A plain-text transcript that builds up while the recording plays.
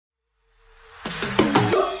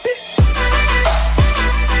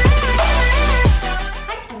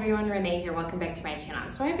welcome back to my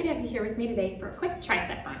channel. So I'm happy to have you here with me today for a quick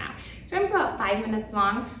tricep burnout. So I'm about 5 minutes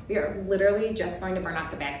long. We are literally just going to burn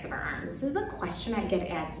out the backs of our arms. This is a question I get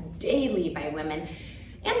asked daily by women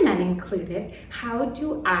and men included. How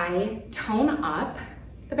do I tone up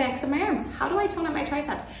the backs of my arms? How do I tone up my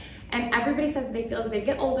triceps? And everybody says they feel as they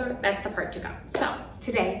get older, that's the part to go. So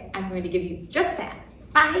today I'm going to give you just that,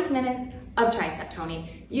 5 minutes of tricep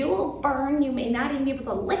toning. You will burn, you may not even be able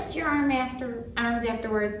to lift your arms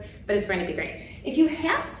afterwards, but it's going to be great. If you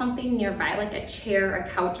have something nearby, like a chair, a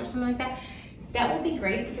couch, or something like that, that will be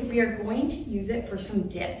great because we are going to use it for some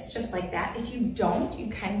dips, just like that. If you don't, you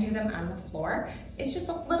can do them on the floor. It's just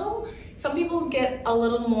a little, some people get a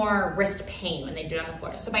little more wrist pain when they do it on the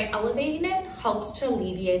floor. So by elevating it helps to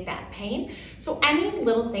alleviate that pain. So any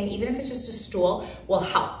little thing, even if it's just a stool, will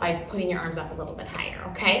help by putting your arms up a little bit higher,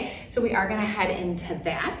 okay? So we are gonna head into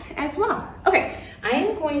that as well. Okay, I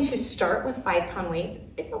am going to start with 5-pound weights.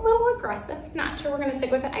 It's a little aggressive, not sure we're gonna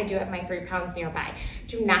stick with it. I do have my 3 pounds nearby.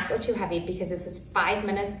 Do not go too heavy because this is 5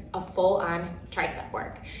 minutes of full-on tricep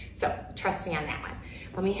work. So trust me on that one.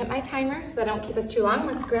 Let me hit my timer so that I don't keep us too long.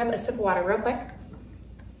 Let's grab a sip of water real quick.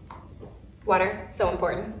 Water, so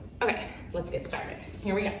important. Okay, let's get started.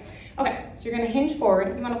 Here we go. Okay, so you're gonna hinge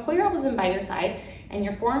forward. You wanna pull your elbows in by your side and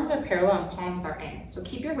your forearms are parallel and palms are in. So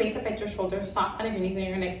keep your weights up at your shoulders, soft underneath, and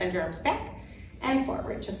you're gonna extend your arms back and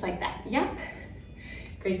forward, just like that. Yep,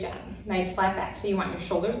 great job. Nice flat back. So you want your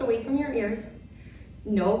shoulders away from your ears.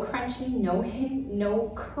 No crunching,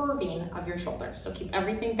 no curving of your shoulders. So keep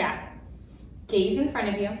everything back. Gaze in front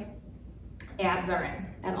of you. Abs are in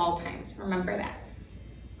at all times. Remember that.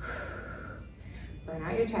 Burn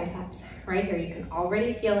out your triceps. Right here, you can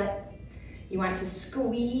already feel it. You want to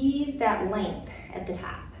squeeze that length at the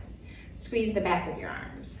top. Squeeze the back of your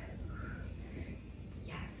arms.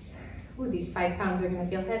 Yes. Ooh, these 5 pounds are gonna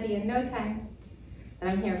feel heavy in no time. But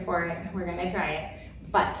I'm here for it. We're gonna try it.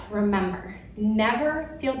 But remember,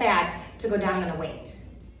 never feel bad to go down in a weight.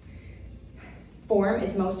 Form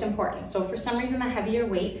is most important. So if for some reason the heavier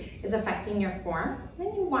weight is affecting your form,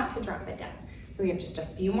 then you want to drop it down. We have just a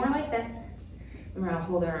few more like this, and we're gonna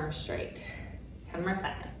hold our arms straight. 10 more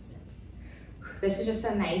seconds. This is just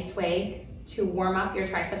a nice way to warm up your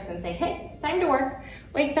triceps and say, hey, time to work.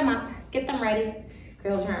 Wake them up, get them ready.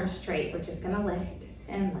 Hold your arms straight. We're just gonna lift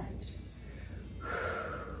and lift.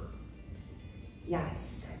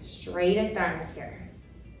 Yes, straightest arms here.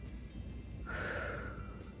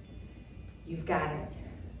 You've got it.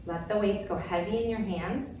 Let the weights go heavy in your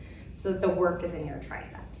hands so that the work is in your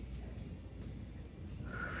triceps.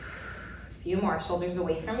 A few more, shoulders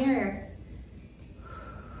away from your ears.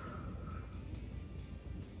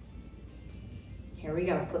 Here we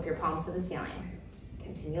go, flip your palms to the ceiling.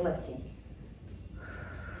 Continue lifting.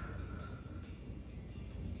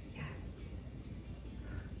 Yes.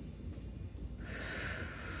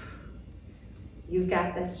 You've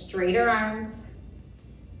got the straighter arms.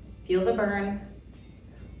 Feel the burn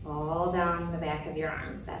all down the back of your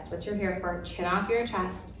arms. That's what you're here for. Chin off your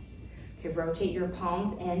chest. Okay, rotate your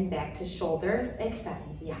palms in, back to shoulders.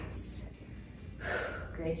 Extend, yes.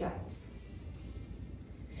 Great job.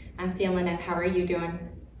 I'm feeling it. How are you doing?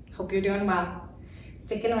 Hope you're doing well.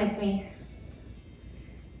 Sticking with me.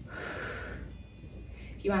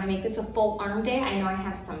 If you want to make this a full arm day, I know I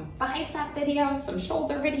have some bicep videos, some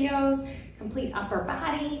shoulder videos, complete upper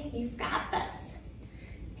body. You've got this.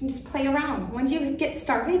 You can just play around. Once you get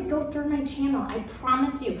started, go through my channel. I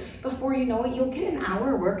promise you, before you know it, you'll get an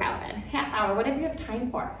hour workout in, half hour, whatever you have time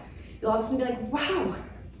for. You'll all of a sudden be like, wow,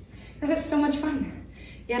 that was so much fun.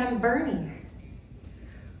 Yet I'm burning.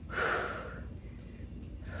 A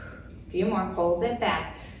few more, hold it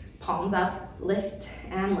back. Palms up, lift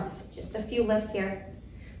and lift. Just a few lifts here.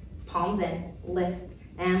 Palms in, lift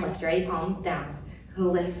and lift. Ready, palms down,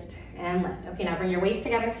 lift and lift. Okay, now bring your weights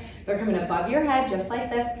together. They're coming above your head, just like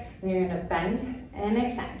this. And you're gonna bend and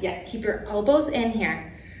extend. Yes, keep your elbows in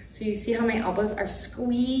here. So you see how my elbows are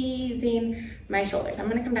squeezing my shoulders. I'm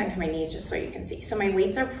gonna come down to my knees just so you can see. So my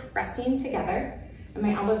weights are pressing together and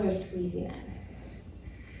my elbows are squeezing in.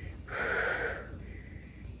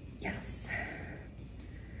 Yes.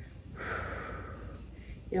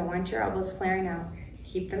 You don't want your elbows flaring out.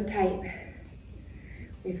 Keep them tight.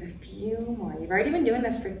 We have a few more. You've already been doing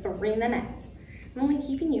this for 3 minutes. I'm only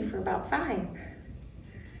keeping you for about 5.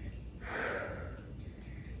 A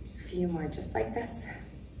few more, just like this.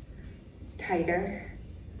 Tighter.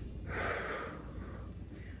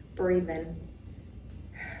 Breathe in.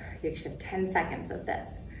 You should have 10 seconds of this.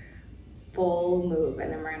 Full move,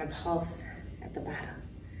 and then we're gonna pulse at the bottom.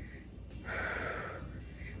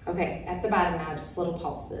 Okay, at the bottom now, just little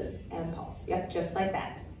pulses and pulse. Yep, just like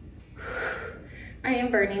that. I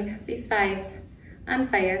am burning these 5s on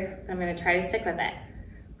fire. I'm gonna try to stick with it.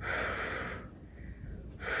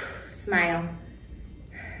 Smile.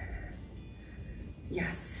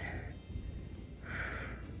 Yes.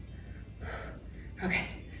 Okay,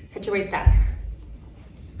 set your waist up.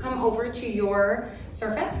 Come over to your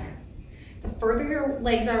surface. The further your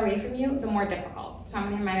legs are away from you, the more difficult. So I'm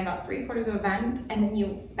gonna have mine about 3/4 of a bend, and then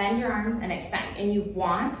you bend your arms and extend. And you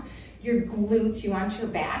want your glutes, you want your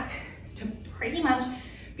back to pretty much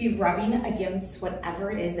be rubbing against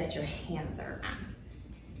whatever it is that your hands are on.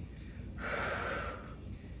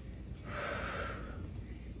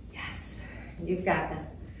 Yes, you've got this.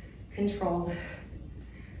 Controlled.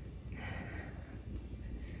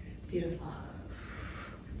 Beautiful.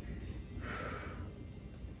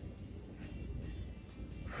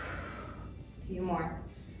 A few more.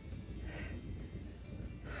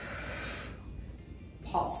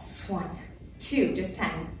 Pulse. 1, 2, just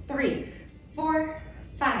 10. 3, 4,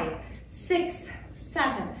 5, 6,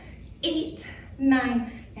 7, 8,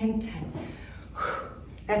 9, and 10.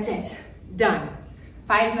 That's it. Done.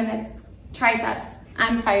 5 minutes. Triceps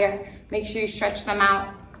on fire. Make sure you stretch them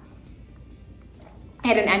out.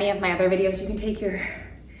 And in any of my other videos, you can take your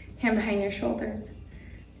hand behind your shoulders.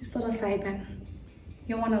 Just a little side bend.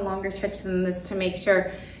 You'll want a longer stretch than this to make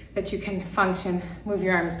sure that you can function, move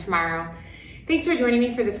your arms tomorrow. Thanks for joining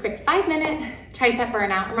me for this quick 5-minute tricep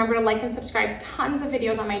burnout. Remember to like and subscribe. Tons of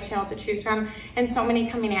videos on my channel to choose from, and so many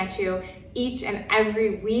coming at you each and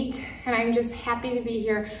every week. And I'm just happy to be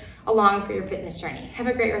here along for your fitness journey. Have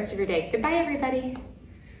a great rest of your day. Goodbye, everybody.